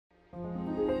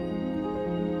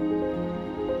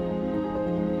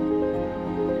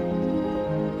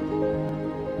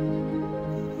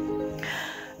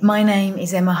My name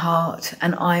is Emma Hart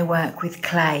and I work with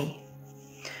clay.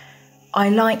 I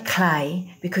like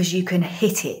clay because you can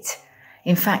hit it.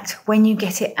 In fact, when you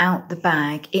get it out the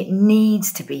bag, it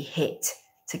needs to be hit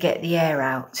to get the air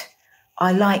out.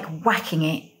 I like whacking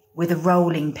it with a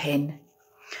rolling pin.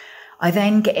 I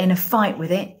then get in a fight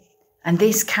with it, and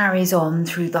this carries on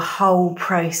through the whole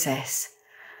process.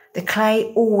 The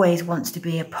clay always wants to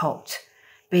be a pot,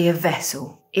 be a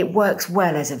vessel. It works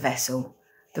well as a vessel.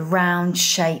 The round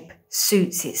shape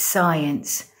suits its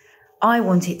science. I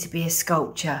want it to be a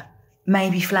sculpture,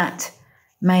 maybe flat,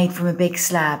 made from a big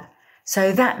slab.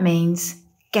 So that means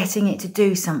getting it to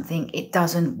do something it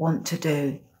doesn't want to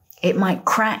do. It might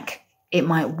crack, it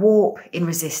might warp in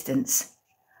resistance.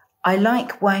 I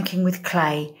like working with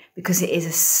clay because it is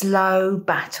a slow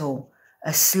battle,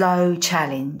 a slow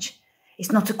challenge.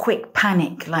 It's not a quick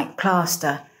panic like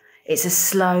plaster. It's a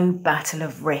slow battle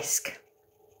of risk.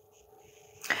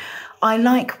 I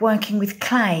like working with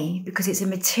clay because it's a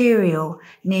material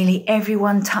nearly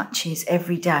everyone touches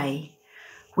every day.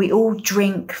 We all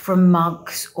drink from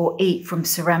mugs or eat from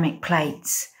ceramic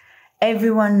plates.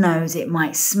 Everyone knows it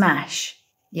might smash,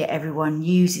 yet everyone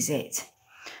uses it.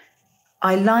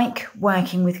 I like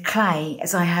working with clay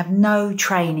as I have no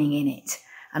training in it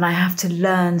and I have to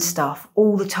learn stuff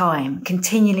all the time,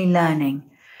 continually learning.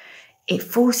 It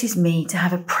forces me to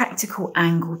have a practical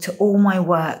angle to all my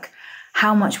work.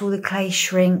 How much will the clay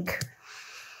shrink?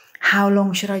 How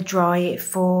long should I dry it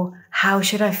for? How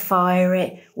should I fire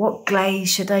it? What glaze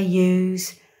should I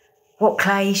use? What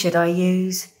clay should I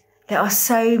use? There are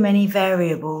so many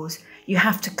variables. You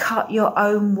have to cut your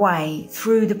own way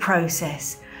through the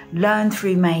process, learn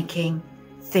through making,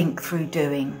 think through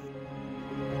doing.